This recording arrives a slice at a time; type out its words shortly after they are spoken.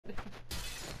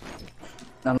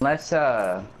Unless,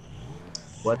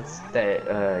 what's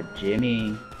that,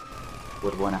 Jimmy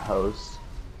would want to host.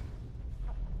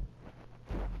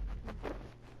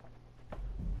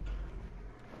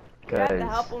 You'd have to Cause,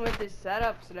 help him with his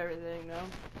setups and everything, though.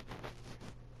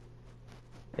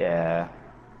 yeah.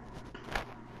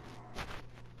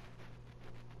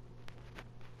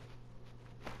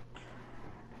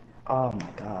 Oh my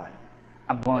god.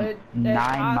 I'm going But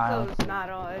 9 miles. Taco's not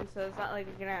on, so it's not like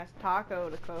you can ask Taco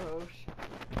to co-host.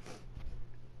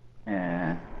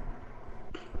 Yeah.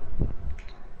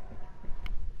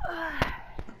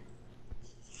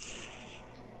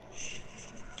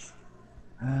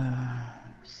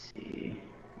 Let's see.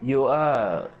 You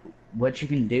what you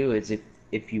can do is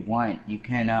if you want, you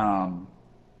can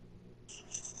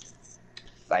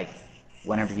like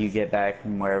whenever you get back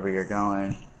from wherever you're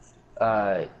going,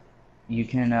 uh, you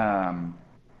can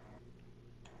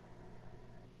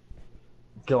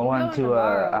go I'm on going to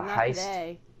tomorrow, a not heist.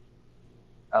 today.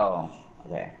 Oh,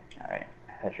 okay, all right.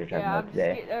 I thought you were talking Yeah, about I'm just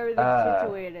today. getting everything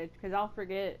situated, because I'll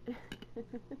forget.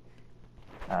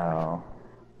 Oh,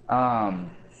 um,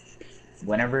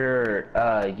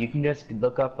 whenever you can just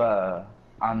look up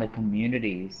on the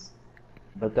communities,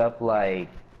 look up like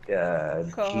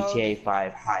Co-host. GTA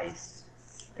 5 heist,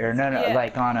 or no, Yeah,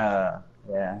 like on a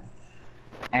yeah,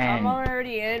 I'm and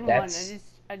already in one. that's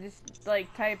I just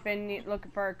like type in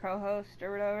looking for a co-host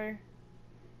or whatever.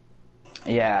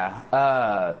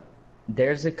 yeah.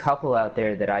 There's a couple out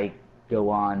there that I go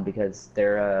on because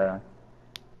they're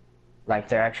like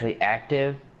they're actually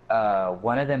active.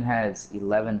 One of them has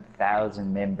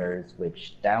 11,000 members,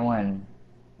 which Yeah,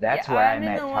 that's where I I'm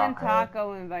in the met one Taco.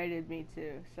 Taco invited me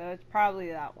to, so it's probably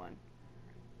that one.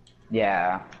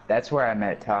 Yeah, that's where I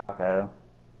met Taco.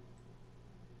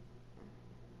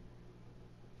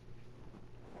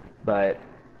 But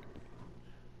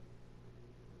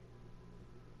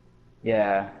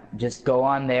yeah, just go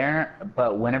on there.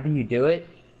 But whenever you do it,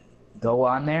 go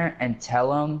on there and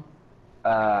tell them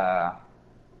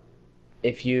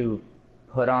if you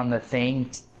put on the thing,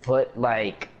 put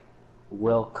like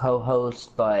will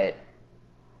co-host, but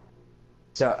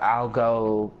so I'll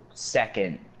go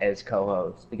second as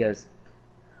co-host because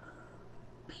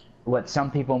what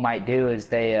some people might do is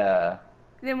They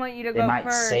want you to they go might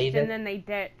first, save and it. then they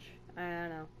ditch. I don't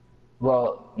know.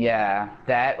 Well, yeah,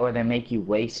 that or they make you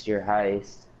waste your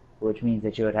heist, which means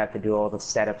that you would have to do all the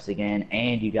setups again,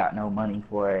 and you got no money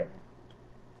for it.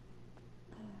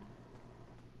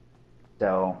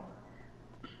 So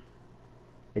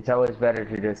it's always better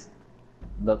to just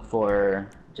look for,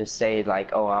 just say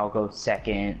like, oh, I'll go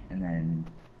second, and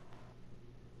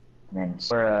then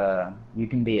for you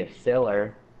can be a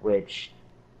filler, which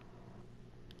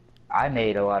I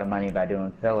made a lot of money by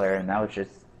doing filler, and that was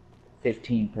just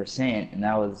 15%, and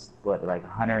that was what like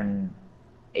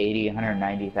 180,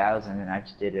 190,000, and I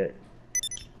just did it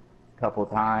a couple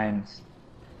times,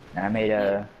 and I made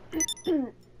a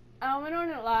I went on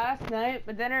it last night,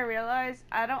 but then I realized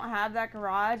I don't have that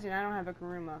garage and I don't have a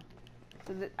Karuma,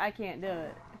 so I can't do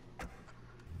it.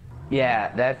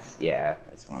 yeah, that's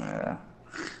one of the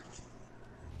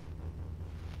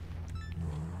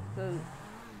So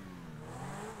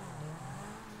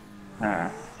uh,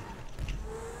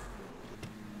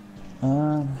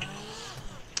 um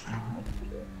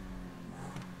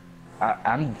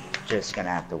I'm just gonna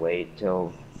have to wait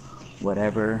till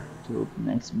whatever till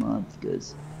next month,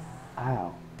 cause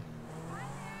ow.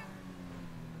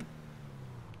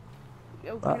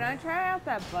 yo, can I try out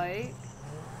that bike?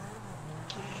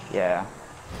 Yeah.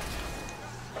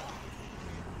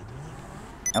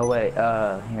 Oh wait,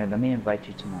 here, let me invite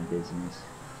you to my business.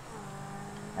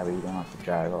 That way you don't have to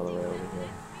drive all the way over here.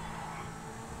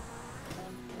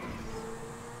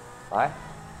 What?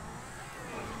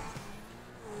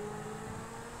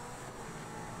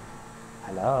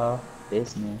 Hello?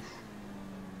 Business.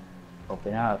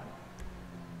 Open up.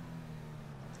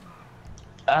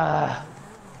 Ah!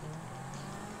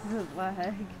 The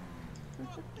lag.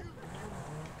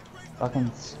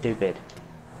 Fucking stupid.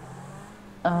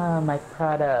 My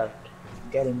product.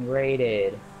 Getting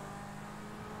rated.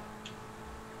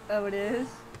 Oh, it is?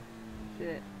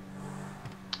 Shit.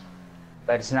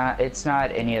 But it's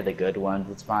not any of the good ones.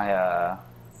 It's my,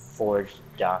 forged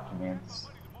documents.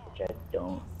 Which I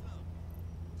don't.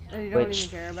 Oh, you don't even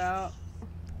care about?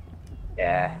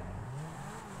 Yeah.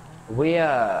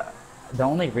 The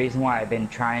only reason why I've been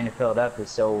trying to fill it up is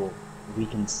so we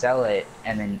can sell it,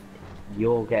 and then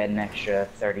you'll get an extra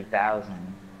 30,000.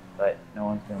 But no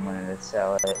one's been wanting to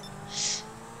sell it.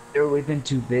 We've been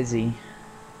too busy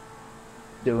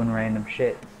doing random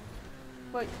shit.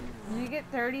 But you get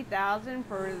 30,000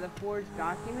 for the forged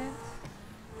documents?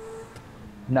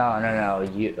 No.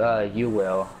 You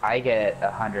will. I get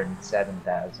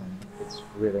 107,000. It's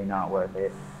really not worth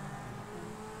it.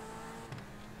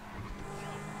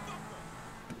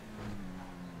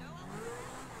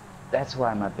 That's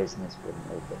why my business wouldn't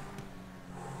make it.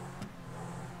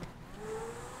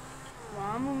 Well,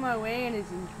 I'm on my way in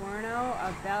his Inferno.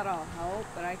 I doubt I'll help,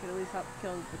 but I could at least help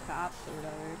kill the cops or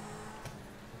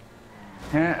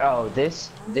whatever. Oh, this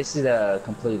is a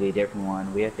completely different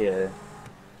one. We have to.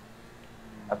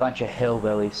 A bunch of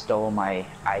hillbillies stole my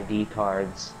ID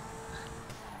cards,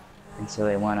 and so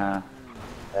they wanna.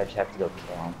 I just have to go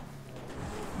kill them.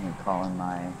 I'm calling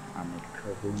my armored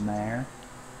crew there.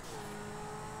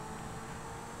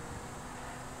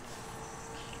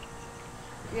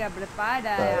 Yeah, but if I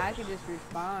die, I could just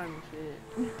respawn and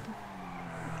shit.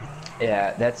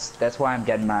 Yeah, that's why I'm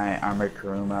getting my armored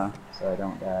Kuruma, so I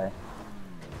don't die.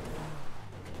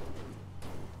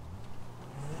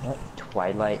 What?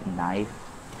 Twilight knife?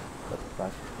 What the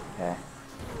fuck? Okay.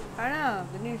 I know,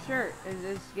 the new shirt. It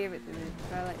just gave it to me.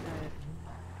 Twilight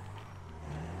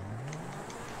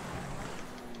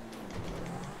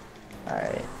Knife.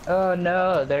 Alright. Oh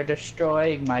no, they're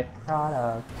destroying my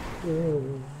product.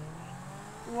 Ew.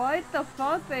 What the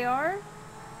fuck, they are?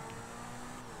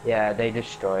 Yeah, they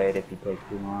destroy it if you take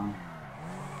too long.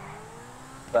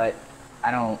 But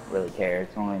I don't really care.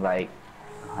 It's only like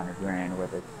 100 grand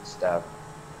worth of stuff.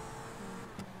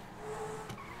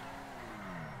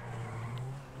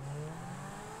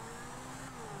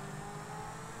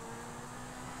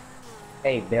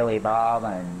 Hey, Billy Bob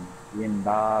and Jim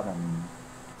Bob and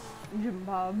Jim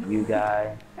Bob. you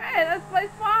guy. Hey, that's my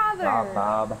father!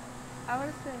 Bob. I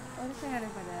would've said hi to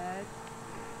my dad.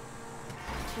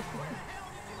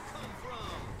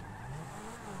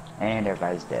 And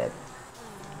everybody's dead.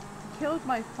 Killed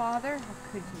my father? How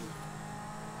could you?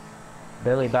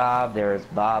 Billy Bob, there's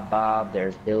Bob,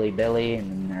 there's Billy,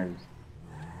 and then there's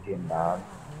Jim Bob.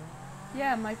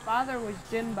 Yeah, my father was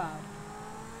Jim Bob.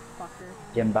 Fucker.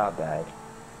 Jim Bob died.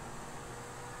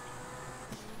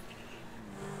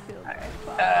 Killed my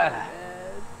father.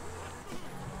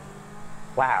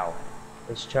 Wow.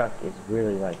 This truck is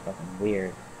really like fucking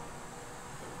weird.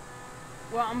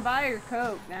 Well, I'm by your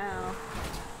Coke now.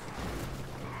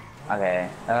 Okay,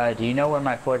 do you know where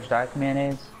my forged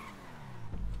document is?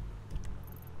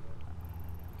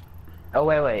 Oh,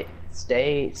 wait.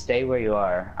 Stay where you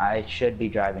are. I should be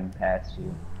driving past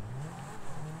you.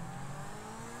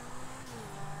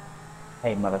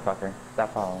 Hey, motherfucker.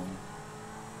 Stop following me.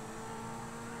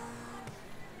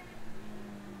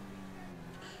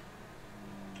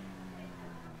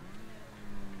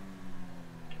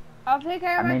 I'll take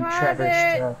care of I'm my in closet.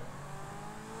 Trevor's truck.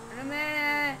 In a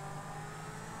minute.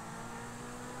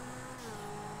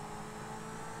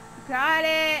 Got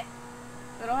it.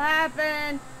 It'll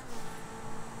happen.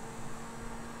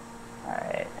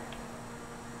 Alright.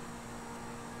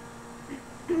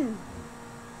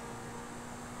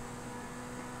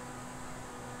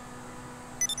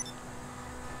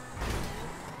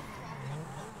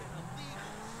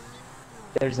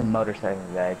 There's a motorcycle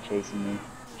guy chasing me. You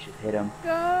should hit him.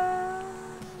 Go.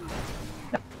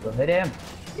 No, go hit him.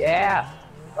 Yeah.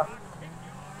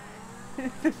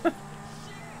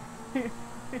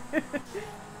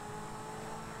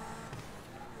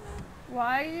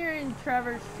 Why are you in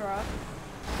Trevor's truck?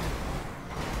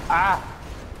 Ah.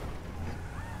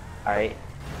 Alright.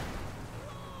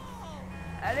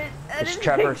 I didn't This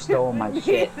Trevor think it stole would my be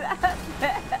shit. that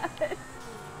bad.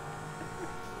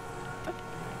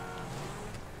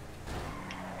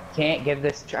 Can't give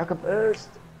this truck a boost.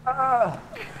 Ah.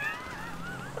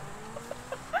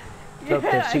 Look,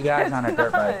 there's two guys on a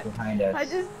dirt bike behind us. I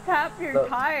just tapped your Look.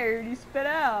 tire and you spit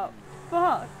out.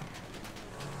 Fuck.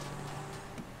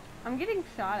 I'm getting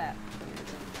shot at.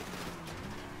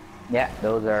 Yeah,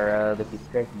 those are the people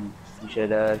chasing me. You should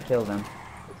kill them.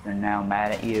 'Cause they're now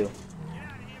mad at you.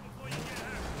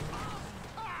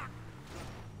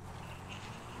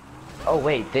 Oh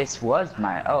wait, this was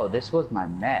my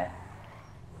meth.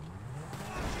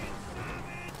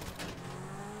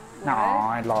 No, What?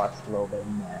 I lost a little bit of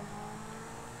meth.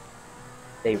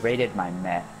 They raided my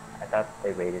meth. I thought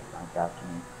they raided my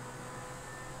document.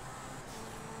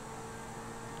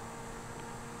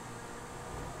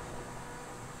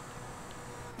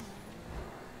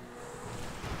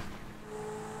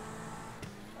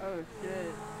 Oh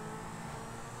shit.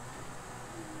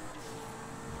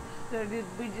 So did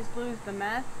we just lose the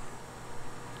meth?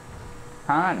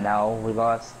 Huh? No,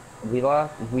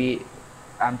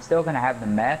 I'm still gonna have the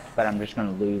meth, but I'm just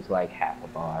gonna lose like half a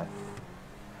bar.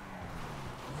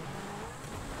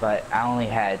 But I only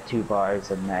had 2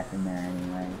 bars of meth in there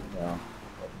anyway, so it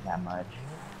wasn't that much.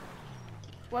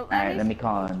 Well, Alright, let me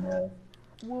call in the...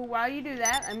 Well, while you do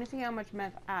that, let me see how much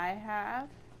meth I have.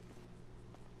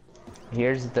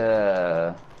 Here's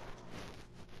the...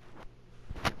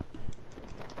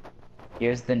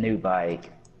 Here's the new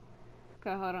bike.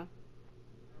 Okay, hold on.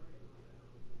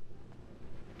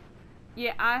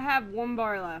 Yeah, I have 1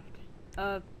 bar left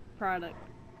of product.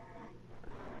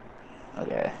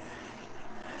 Okay.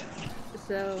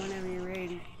 So, whenever you're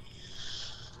ready.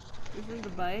 This is the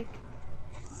bike.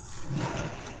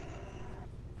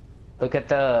 Look at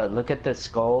the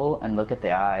skull and look at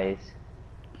the eyes.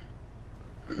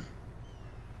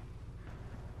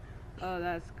 Oh,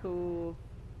 that's cool.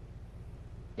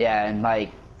 Yeah, and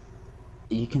like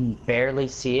you can barely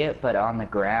see it, but on the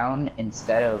ground,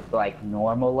 instead of like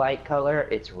normal light color,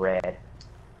 it's red.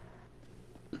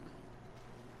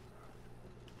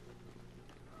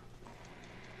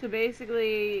 So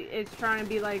basically, it's trying to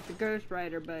be like the Ghost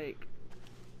Rider bike.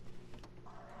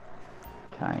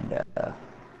 Kinda.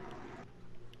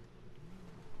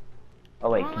 Oh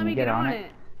wait, Won't can let you me get on it?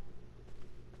 it?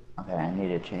 Okay, I need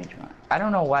to change mine. I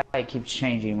don't know why it keeps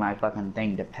changing my fucking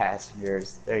thing to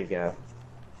passengers. There you go.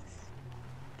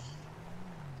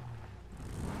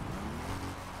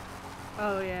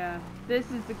 Oh yeah,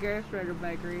 this is the Ghost Rider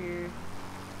bike right here.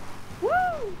 Woo!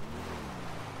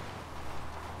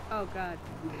 Oh god.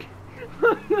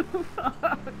 What the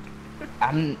fuck?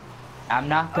 I'm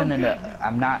not gonna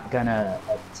I'm not gonna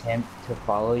attempt to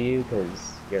follow you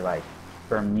because you're like,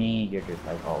 for me, you're just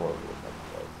like all over the place.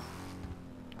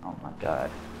 Oh my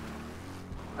god.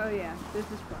 Oh yeah, this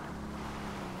is fun.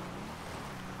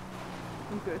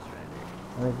 I'm Ghost Rider.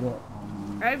 Where's it?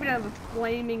 I even have a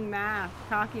flaming mask,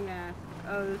 hockey mask.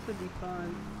 Oh, this would be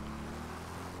fun.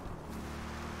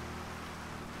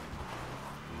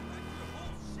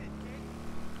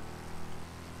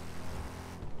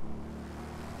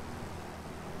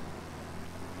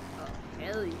 Oh,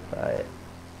 hell yeah. But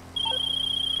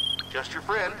Just your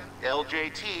friend,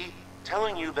 LJT,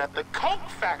 telling you that the Coke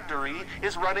factory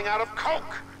is running out of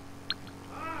Coke.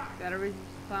 Gotta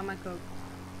resupply my Coke.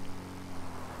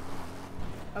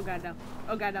 Oh god, no.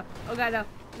 Oh god, no. Oh god, no.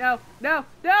 No, no,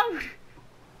 no!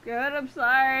 Good, I'm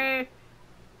sorry.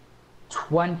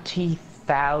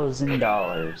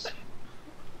 $20,000.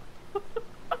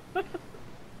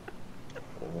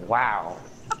 Wow.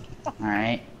 All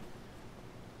right.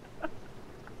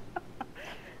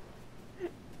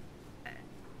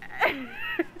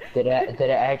 Did it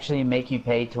actually make you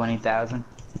pay 20,000?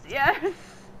 Yes.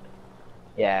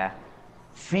 Yeah.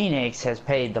 Phoenix has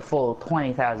paid the full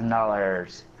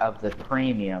 $20,000 of the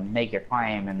premium. Make your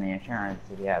claim and the insurance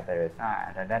if you have better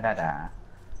time. Da da da da.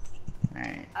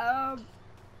 Alright.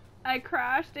 I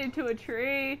crashed into a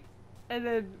tree, and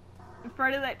then in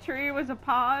front of that tree was a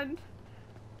pond.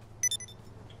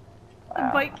 The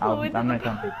Wow. bike flew into I'm the gonna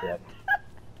come pick you up.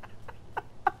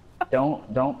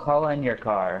 Don't call in your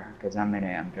car, because I'm in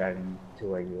it. I'm driving to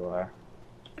where you are.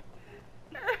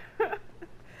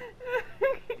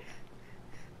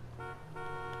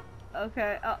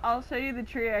 Okay, I'll show you the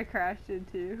tree I crashed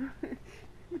into.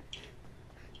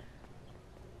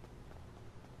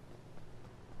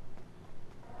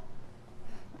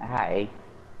 Hi.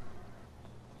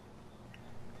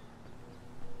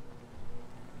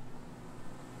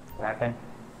 What happened?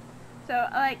 So,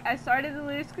 like, I started to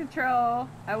lose control.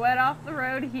 I went off the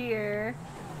road here.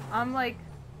 I'm, like,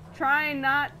 trying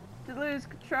not to lose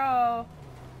control.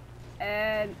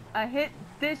 And I hit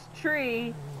this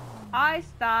tree. I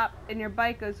stopped, and your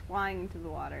bike goes flying into the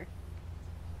water.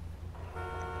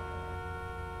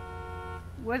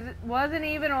 Wasn't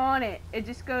even on it. It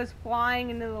just goes flying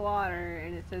into the water,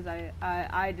 and it says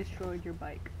I destroyed your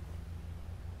bike.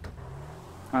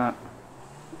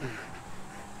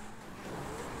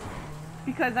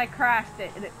 Because I crashed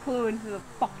it, and it flew into the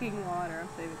fucking water. I'm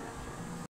saving that shit.